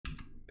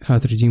how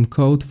to redeem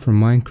code for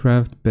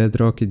Minecraft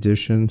Bedrock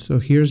Edition. So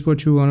here's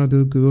what you want to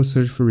do. Google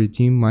search for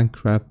redeem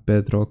Minecraft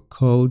Bedrock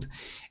code,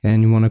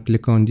 and you want to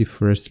click on the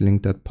first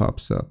link that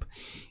pops up.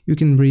 You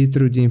can read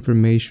through the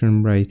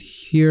information right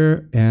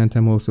here, and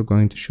I'm also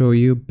going to show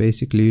you.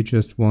 Basically, you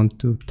just want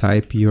to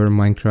type your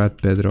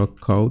Minecraft Bedrock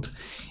code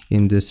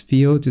in this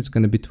field. It's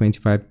going to be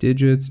 25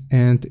 digits,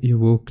 and you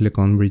will click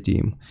on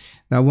redeem.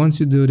 Now, once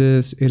you do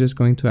this, it is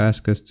going to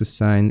ask us to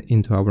sign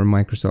into our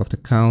Microsoft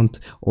account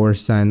or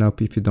sign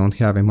up if you don't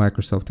have a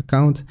Microsoft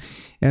account.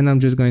 And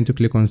I'm just going to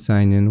click on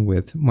sign in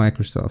with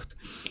Microsoft.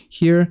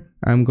 Here,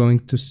 I'm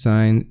going to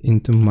sign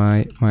into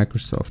my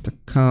Microsoft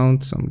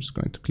account. So I'm just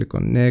going to click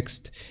on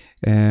next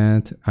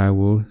and I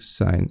will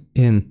sign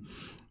in.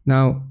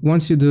 Now,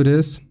 once you do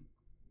this,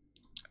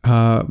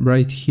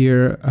 right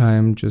here,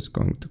 I'm just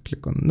going to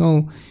click on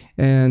no,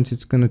 and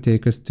it's going to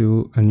take us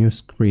to a new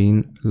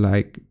screen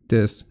like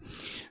this.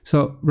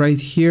 So right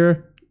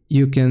here,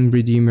 you can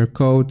redeem your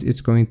code.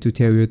 It's going to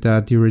tell you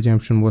that the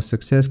redemption was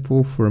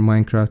successful for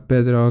Minecraft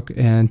Bedrock,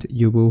 and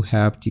you will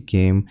have the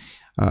game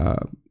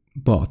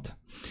bought.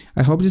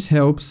 I hope this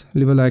helps.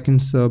 Leave a like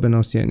and sub, and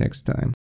I'll see you next time.